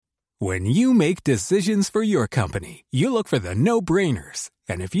When you make decisions for your company, you look for the no-brainers.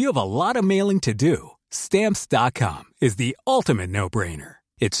 And if you have a lot of mailing to do, Stamps.com is the ultimate no-brainer.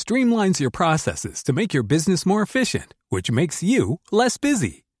 It streamlines your processes to make your business more efficient, which makes you less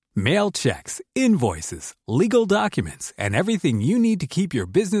busy. Mail checks, invoices, legal documents, and everything you need to keep your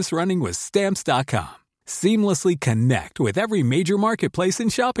business running with Stamps.com. Seamlessly connect with every major marketplace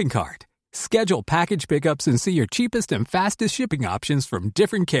and shopping cart. Schedule package pickups and see your cheapest and fastest shipping options from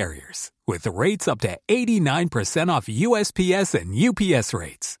different carriers, with rates up to 89% off USPS and UPS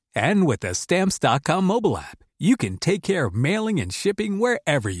rates. And with the Stamps.com mobile app, you can take care of mailing and shipping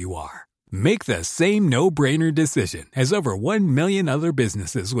wherever you are. Make the same no-brainer decision as over 1 million other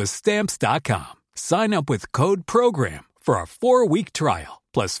businesses with Stamps.com. Sign up with code PROGRAM for a 4-week trial,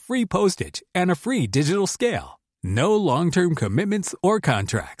 plus free postage and a free digital scale. No long-term commitments or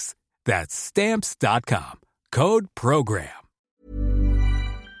contracts. That's Stamps.com. Code PROGRAM.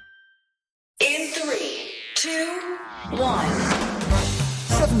 In 3, 2, 1.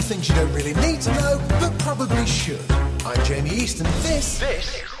 7 things you don't really need to know, but probably should. I'm Jamie East, and this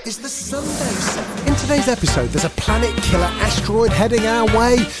is the Sunday 7. In today's episode, there's a planet-killer asteroid heading our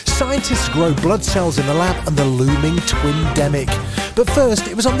way, scientists grow blood cells in the lab, and the looming twin-demic. But first,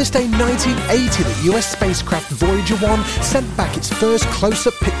 it was on this day 1980 that US spacecraft Voyager 1 sent back its first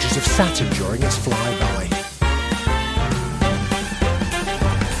close-up pictures of Saturn during its flyby.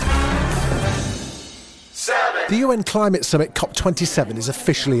 The UN Climate Summit COP27 is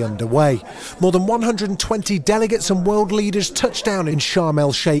officially underway. More than 120 delegates and world leaders touched down in Sharm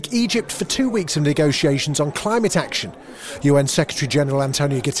el-Sheikh, Egypt, for 2 weeks of negotiations on climate action. UN Secretary-General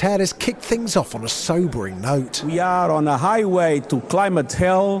Antonio Guterres kicked things off on a sobering note. We are on a highway to climate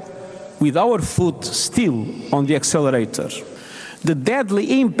hell with our foot still on the accelerator. The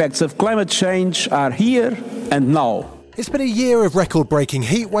deadly impacts of climate change are here and now. It's been a year of record-breaking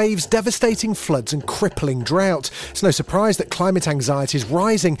heat waves, devastating floods and crippling drought. It's no surprise that climate anxiety is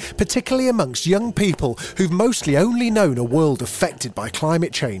rising, particularly amongst young people who've mostly only known a world affected by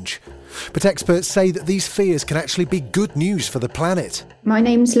climate change. But experts say that these fears can actually be good news for the planet. My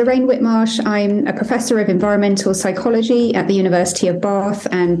name's Lorraine Whitmarsh. I'm a professor of environmental psychology at the University of Bath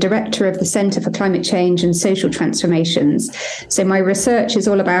and director of the Centre for Climate Change and Social Transformations. So my research is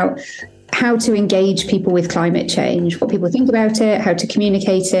all about how to engage people with climate change, what people think about it, how to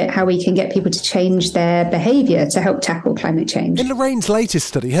communicate it, how we can get people to change their behaviour to help tackle climate change. In Lorraine's latest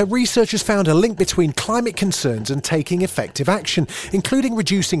study, her researchers found a link between climate concerns and taking effective action, including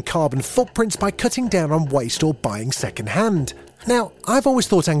reducing carbon footprints by cutting down on waste or buying second-hand. Now, I've always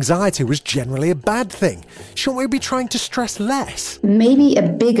thought anxiety was generally a bad thing. Shouldn't we be trying to stress less? Maybe a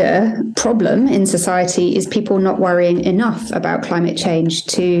bigger problem in society is people not worrying enough about climate change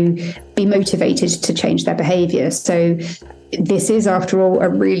to be motivated to change their behaviour. So this is, after all, a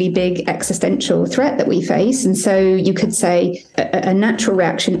really big existential threat that we face. And so you could say a natural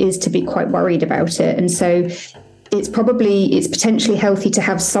reaction is to be quite worried about it. And so it's potentially healthy to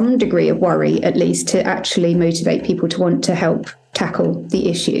have some degree of worry, at least, to actually motivate people to want to help tackle the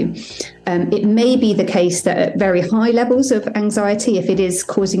issue. It may be the case that at very high levels of anxiety, if it is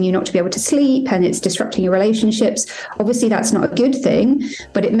causing you not to be able to sleep and it's disrupting your relationships, obviously that's not a good thing.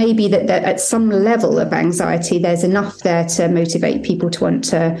 But it may be that at some level of anxiety, there's enough there to motivate people to want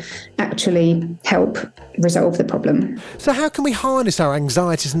to actually help resolve the problem. So how can we harness our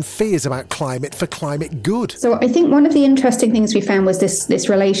anxieties and fears about climate for climate good? So I think one of the interesting things we found was this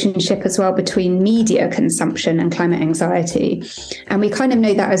relationship as well between media consumption and climate anxiety. And we kind of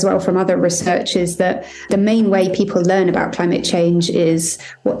know that as well from other research, is that the main way people learn about climate change is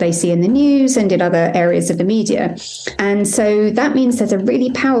what they see in the news and in other areas of the media. And so that means there's a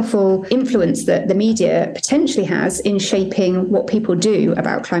really powerful influence that the media potentially has in shaping what people do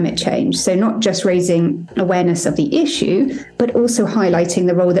about climate change. So not just raising awareness of the issue, but also highlighting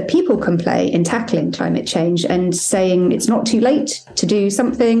the role that people can play in tackling climate change and saying it's not too late to do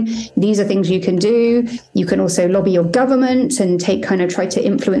something. These are things you can do. You can also lobby your government and try to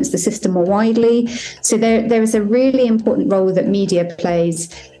influence the system more widely. So there is a really important role that media plays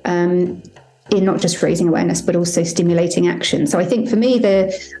in not just raising awareness, but also stimulating action. So I think for me,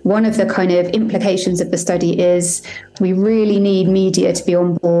 one of the kind of implications of the study is we really need media to be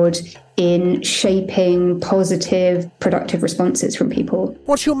on board in shaping positive, productive responses from people.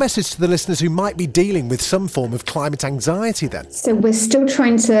 What's your message to the listeners who might be dealing with some form of climate anxiety then? So we're still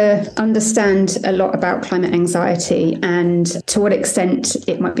trying to understand a lot about climate anxiety and to what extent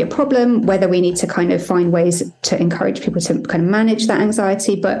it might be a problem, whether we need to kind of find ways to encourage people to kind of manage that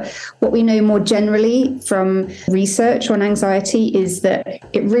anxiety. But what we know more generally from research on anxiety is that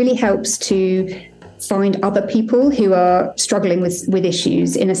it really helps to find other people who are struggling with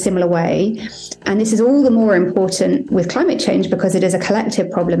issues in a similar way. And this is all the more important with climate change because it is a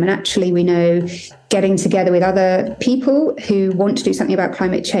collective problem. And actually, we know getting together with other people who want to do something about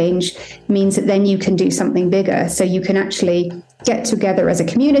climate change means that then you can do something bigger. So you can actually get together as a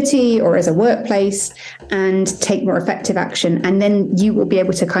community or as a workplace and take more effective action. And then you will be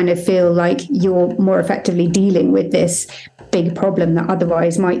able to kind of feel like you're more effectively dealing with this big problem that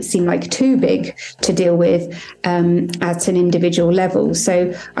otherwise might seem like too big to deal with at an individual level.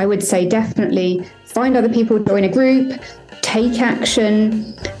 So I would say definitely find other people, join a group, take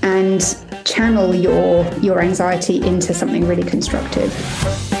action, and channel your anxiety into something really constructive.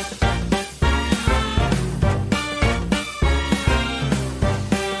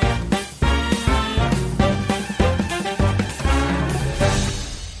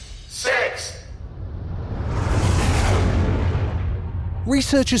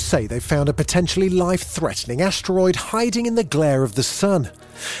 Researchers say they've found a potentially life-threatening asteroid hiding in the glare of the sun.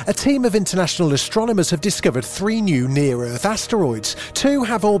 A team of international astronomers have discovered 3 new near-Earth asteroids. 2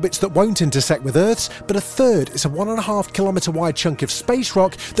 have orbits that won't intersect with Earth's, but a third is a 1.5 kilometre wide chunk of space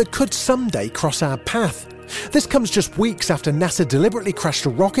rock that could someday cross our path. This comes just weeks after NASA deliberately crashed a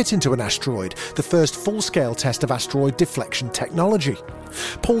rocket into an asteroid, the first full-scale test of asteroid deflection technology.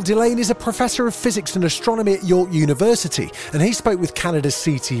 Paul Delaney is a professor of physics and astronomy at York University, and he spoke with Canada's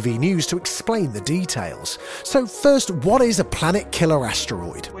CTV News to explain the details. So first, what is a planet-killer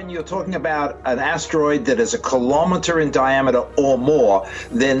asteroid? When you're talking about an asteroid that is 1 kilometre in diameter or more,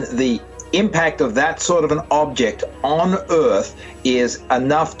 then the impact of that sort of an object on Earth is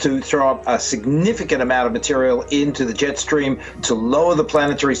enough to throw up a significant amount of material into the jet stream to lower the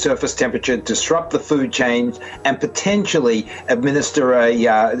planetary surface temperature, disrupt the food chain, and potentially administer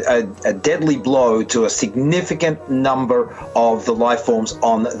a deadly blow to a significant number of the life forms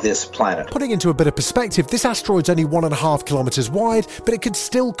on this planet. Putting into a bit of perspective, this asteroid's only 1.5 kilometres wide, but it could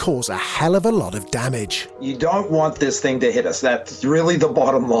still cause a hell of a lot of damage. You don't want this thing to hit us. That's really the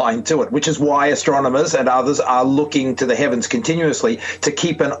bottom line to it, which is why astronomers and others are looking to the heavens continuously to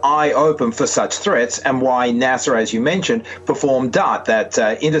keep an eye open for such threats, and why NASA, as you mentioned, performed DART, that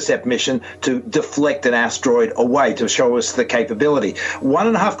intercept mission to deflect an asteroid away to show us the capability.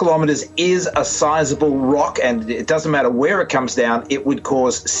 1.5 kilometers is a sizable rock, and it doesn't matter where it comes down, it would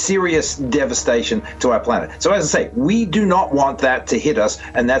cause serious devastation to our planet. So as I say, we do not want that to hit us,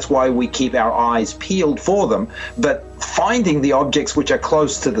 and that's why we keep our eyes peeled for them. But finding the objects which are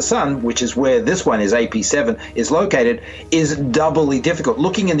close to the sun, which is where this one is, AP7, is located, is doubly difficult.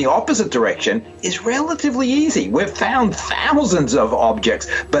 Looking in the opposite direction is relatively easy. We've found thousands of objects,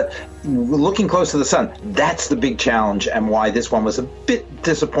 but looking close to the sun, that's the big challenge, and why this one was a bit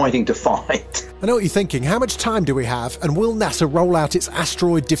disappointing to find. I know what you're thinking. How much time do we have, and will NASA roll out its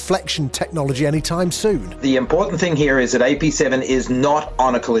asteroid deflection technology anytime soon? The important thing here is that AP7 is not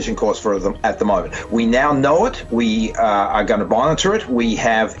on a collision course for them at the moment. We now know it. We are going to monitor it. We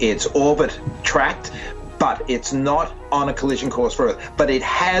have its orbit tracked, but it's not on a collision course for Earth. But it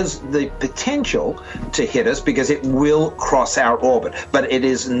has the potential to hit us because it will cross our orbit. But it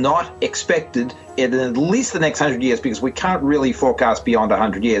is not expected in at least the next 100 years, because we can't really forecast beyond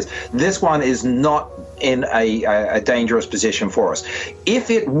 100 years. This one is not in a dangerous position for us. If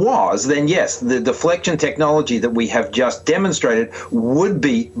it was, then yes, the deflection technology that we have just demonstrated would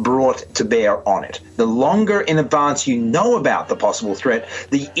be brought to bear on it. The longer in advance you know about the possible threat,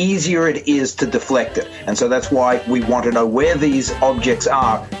 the easier it is to deflect it. And so that's why we want to know where these objects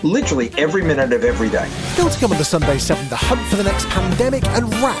are literally every minute of every day. Still to come on the Sunday 7, the hunt for the next pandemic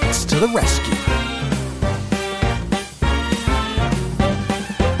and rats to the rescue.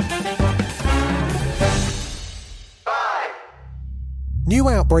 New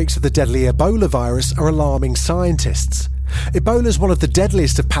outbreaks of the deadly Ebola virus are alarming scientists. Ebola is one of the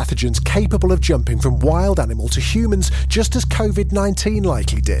deadliest of pathogens capable of jumping from wild animal to humans, just as COVID-19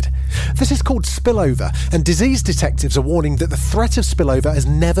 likely did. This is called spillover, and disease detectives are warning that the threat of spillover has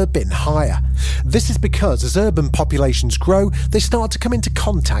never been higher. This is because as urban populations grow, they start to come into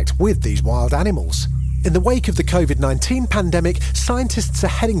contact with these wild animals. In the wake of the COVID-19 pandemic, scientists are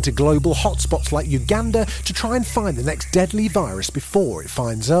heading to global hotspots like Uganda to try and find the next deadly virus before it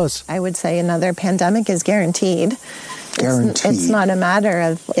finds us. I would say another pandemic is guaranteed. It's not a matter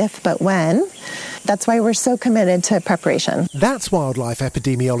of if, but when. That's why we're so committed to preparation. That's wildlife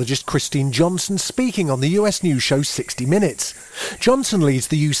epidemiologist Christine Johnson speaking on the US news show 60 Minutes. Johnson leads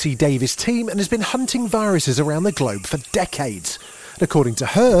the UC Davis team and has been hunting viruses around the globe for decades. According to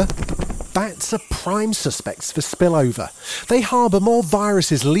her, bats are prime suspects for spillover. They harbour more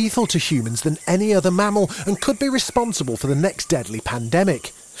viruses lethal to humans than any other mammal and could be responsible for the next deadly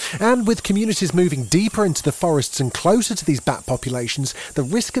pandemic. And with communities moving deeper into the forests and closer to these bat populations, the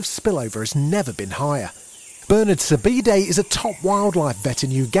risk of spillover has never been higher. Bernard Sabide is a top wildlife vet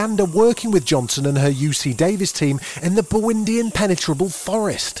in Uganda working with Johnson and her UC Davis team in the Bwindi impenetrable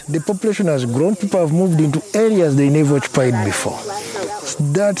forest. The population has grown. People have moved into areas they never occupied before.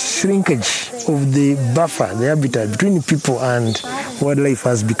 That shrinkage of the buffer, the habitat between people and wildlife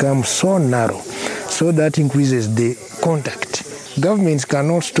has become so narrow, so that increases the contact. Governments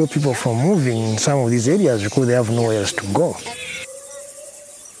cannot stop people from moving in some of these areas because they have nowhere else to go.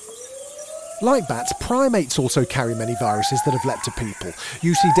 Like bats, primates also carry many viruses that have leapt to people.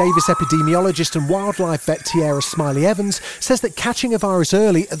 UC Davis epidemiologist and wildlife vet Tiara Smiley-Evans says that catching a virus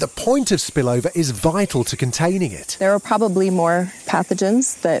early at the point of spillover is vital to containing it. There are probably more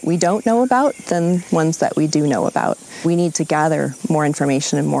pathogens that we don't know about than ones that we do know about. We need to gather more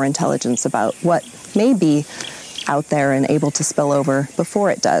information and more intelligence about what may be out there and able to spill over before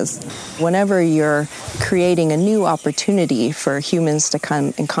it does. Whenever you're creating a new opportunity for humans to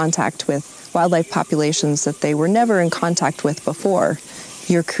come in contact with wildlife populations that they were never in contact with before,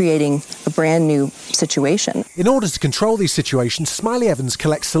 you're creating a brand new situation. In order to control these situations, Smiley-Evans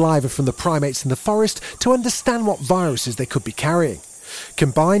collects saliva from the primates in the forest to understand what viruses they could be carrying.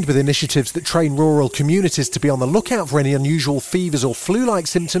 Combined with initiatives that train rural communities to be on the lookout for any unusual fevers or flu-like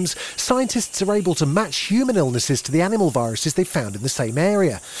symptoms, scientists are able to match human illnesses to the animal viruses they found in the same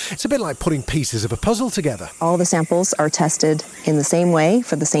area. It's a bit like putting pieces of a puzzle together. All the samples are tested in the same way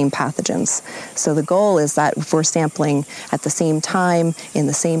for the same pathogens. So the goal is that if we're sampling at the same time, in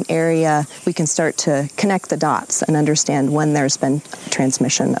the same area, we can start to connect the dots and understand when there's been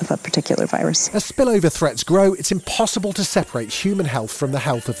transmission of a particular virus. As spillover threats grow, it's impossible to separate human health from the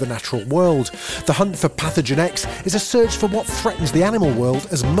health of the natural world. The hunt for pathogen X is a search for what threatens the animal world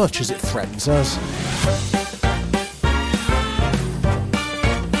as much as it threatens us.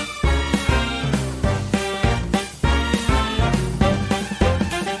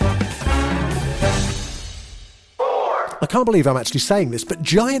 I can't believe I'm actually saying this, but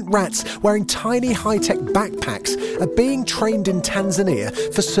giant rats wearing tiny high-tech backpacks are being trained in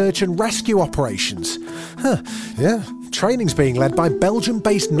Tanzania for search and rescue operations. Yeah. Training's being led by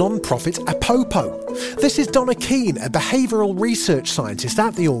Belgium-based non-profit Apopo. This is Donna Keane, a behavioural research scientist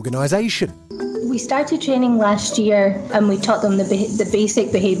at the organisation. We started training last year and we taught them the basic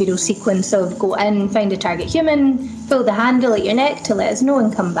behavioural sequence of go in, find a target human, pull the handle at your neck to let us know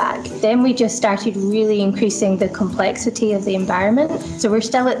and come back. Then we just started really increasing the complexity of the environment. So we're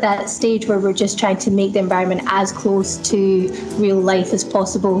still at that stage where we're just trying to make the environment as close to real life as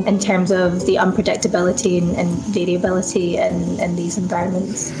possible in terms of the unpredictability and variability in these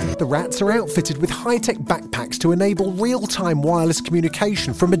environments. The rats are outfitted with high-tech backpacks to enable real-time wireless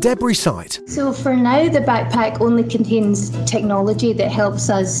communication from a debris site. So for now, the backpack only contains technology that helps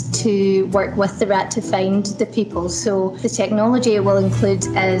us to work with the rat to find the people. So the technology it will include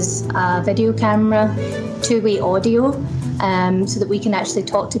is a video camera, two-way audio, so that we can actually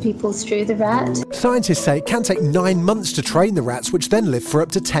talk to people through the rat. Scientists say it can take 9 months to train the rats, which then live for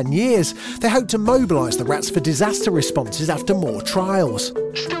up to 10 years. They hope to mobilise the rats for disaster responses after more trials.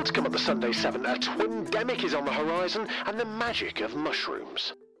 Still to come at the Sunday 7, a twin-demic is on the horizon and the magic of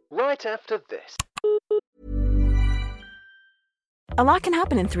mushrooms. Right after this. A lot can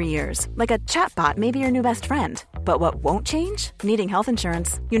happen in 3 years, like a chatbot may be your new best friend. But what won't change? Needing health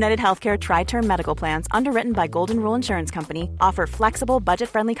insurance. United Healthcare Tri-Term Medical Plans, underwritten by Golden Rule Insurance Company, offer flexible,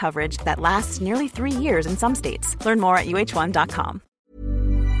 budget-friendly coverage that lasts nearly 3 years in some states. Learn more at uh1.com.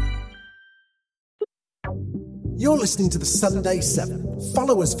 You're listening to the Sunday 7.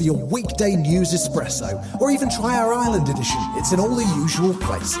 Follow us for your weekday news espresso, or even try our Ireland edition. It's in all the usual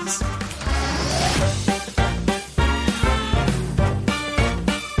places.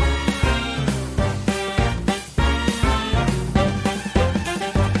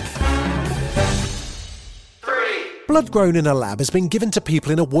 Blood grown in a lab has been given to people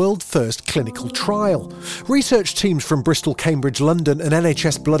in a world-first clinical trial. Research teams from Bristol, Cambridge, London and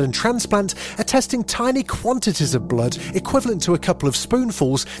NHS Blood and Transplant are testing tiny quantities of blood, equivalent to a couple of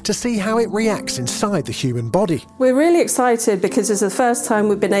spoonfuls, to see how it reacts inside the human body. We're really excited because it's the first time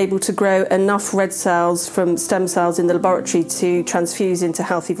we've been able to grow enough red cells from stem cells in the laboratory to transfuse into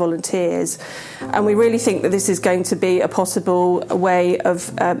healthy volunteers. And we really think that this is going to be a possible way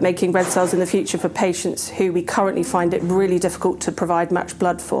of making red cells in the future for patients who we currently find it really difficult to provide much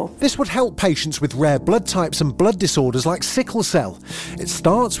blood for. This would help patients with rare blood types and blood disorders like sickle cell. It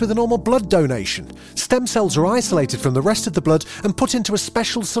starts with a normal blood donation. Stem cells are isolated from the rest of the blood and put into a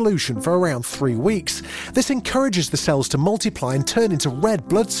special solution for around 3 weeks. This encourages the cells to multiply and turn into red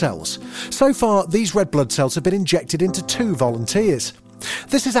blood cells. So far, these red blood cells have been injected into 2 volunteers.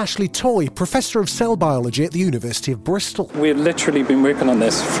 This is Ashley Toy, Professor of Cell Biology at the University of Bristol. We've literally been working on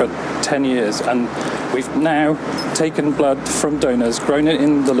this for 10 years, and we've now taken blood from donors, grown it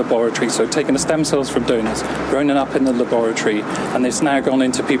in the laboratory, so taken the stem cells from donors, grown it up in the laboratory, and it's now gone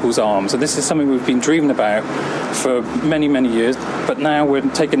into people's arms. And this is something we've been dreaming about for many, many years, but now we're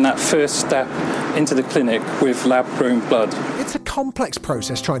taking that first step into the clinic with lab-grown blood. It's a complex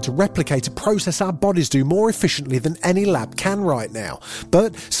process trying to replicate a process our bodies do more efficiently than any lab can right now.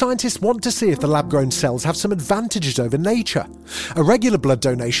 But scientists want to see if the lab-grown cells have some advantages over nature. A regular blood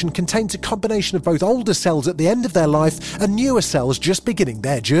donation contains a combination of both older cells at the end of their life and newer cells just beginning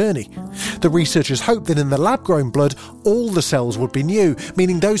their journey. The researchers hope that in the lab-grown blood, all the cells would be new,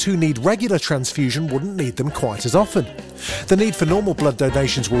 meaning those who need regular transfusion wouldn't need them quite as often. The need for normal blood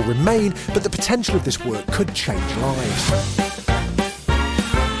donations will remain, but the potential of this work could change lives.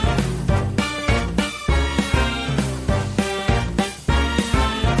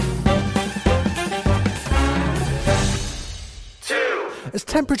 As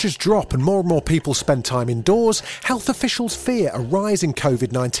temperatures drop and more people spend time indoors, health officials fear a rise in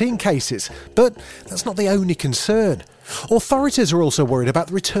COVID-19 cases. But that's not the only concern. Authorities are also worried about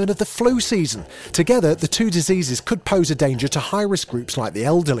the return of the flu season. Together, the two diseases could pose a danger to high-risk groups like the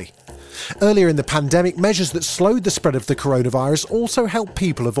elderly. Earlier in the pandemic, measures that slowed the spread of the coronavirus also helped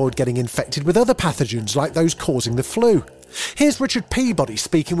people avoid getting infected with other pathogens like those causing the flu. Here's Richard Peabody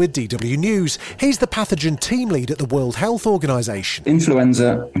speaking with DW News. He's the pathogen team lead at the World Health Organization.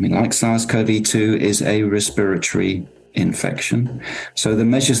 Influenza, like SARS-CoV-2, is a respiratory infection. So the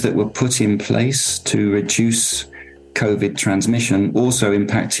measures that were put in place to reduce COVID transmission also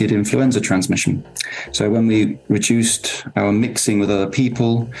impacted influenza transmission. So when we reduced our mixing with other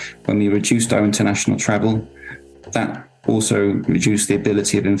people, when we reduced our international travel, that also reduced the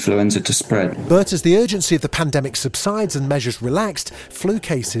ability of influenza to spread. But as the urgency of the pandemic subsides and measures relaxed, flu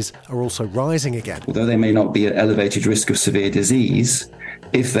cases are also rising again. Although they may not be at elevated risk of severe disease,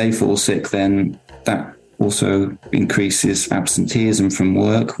 if they fall sick, then that also increases absenteeism from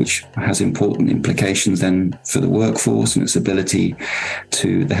work, which has important implications then for the workforce and its ability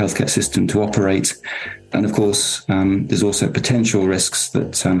to the healthcare system to operate. And of course, there's also potential risks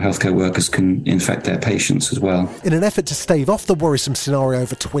that healthcare workers can infect their patients as well. In an effort to stave off the worrisome scenario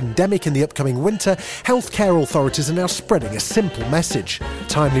of a twindemic in the upcoming winter, healthcare authorities are now spreading a simple message.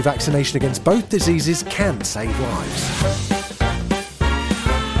 Timely vaccination against both diseases can save lives.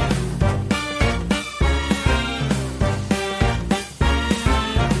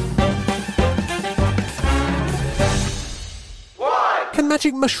 Can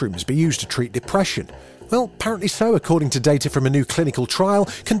magic mushrooms be used to treat depression? Well, apparently so, according to data from a new clinical trial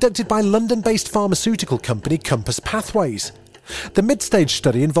conducted by London-based pharmaceutical company Compass Pathways. The mid-stage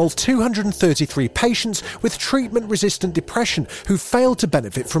study involved 233 patients with treatment-resistant depression who failed to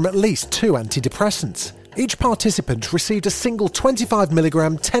benefit from at least 2 antidepressants. Each participant received a single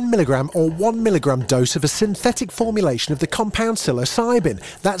 25mg, 10mg or 1mg dose of a synthetic formulation of the compound psilocybin.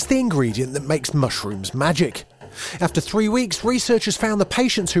 That's the ingredient that makes mushrooms magic. After 3 weeks, researchers found the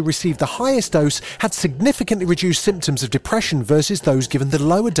patients who received the highest dose had significantly reduced symptoms of depression versus those given the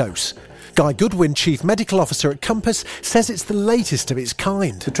lower dose. Guy Goodwin, Chief Medical Officer at Compass, says it's the latest of its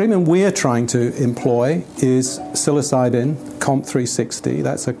kind. The treatment we're trying to employ is psilocybin, COMP360.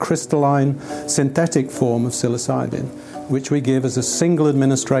 That's a crystalline synthetic form of psilocybin, which we give as a single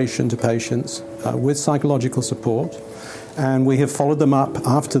administration to patients with psychological support. And we have followed them up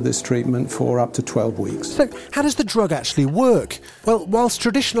after this treatment for up to 12 weeks. So how does the drug actually work? Well, whilst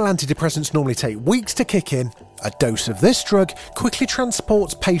traditional antidepressants normally take weeks to kick in, a dose of this drug quickly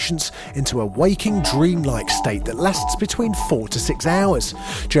transports patients into a waking, dreamlike state that lasts between 4 to 6 hours.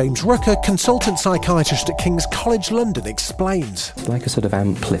 James Rucker, consultant psychiatrist at King's College London, explains. It's like a sort of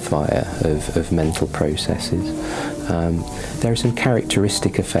amplifier of mental processes. There are some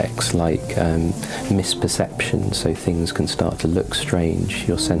characteristic effects like misperception, so things can start to look strange.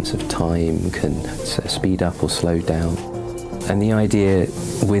 Your sense of time can speed up or slow down. And the idea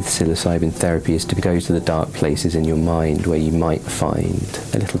with psilocybin therapy is to go to the dark places in your mind where you might find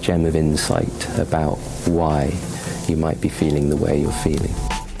a little gem of insight about why you might be feeling the way you're feeling.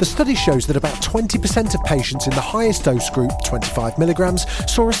 The study shows that about 20% of patients in the highest dose group, 25mg,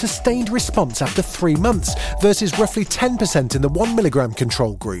 saw a sustained response after 3 months, versus roughly 10% in the 1mg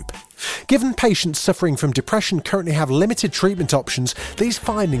control group. Given patients suffering from depression currently have limited treatment options, these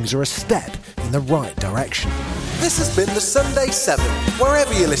findings are a step in the right direction. This has been the Sunday 7.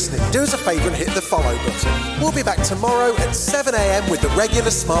 Wherever you're listening, do us a favour and hit the follow button. We'll be back tomorrow at 7 a.m. with the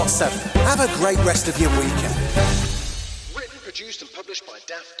regular Smart 7. Have a great rest of your weekend. Written, produced and published by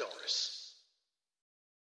Daft Dog.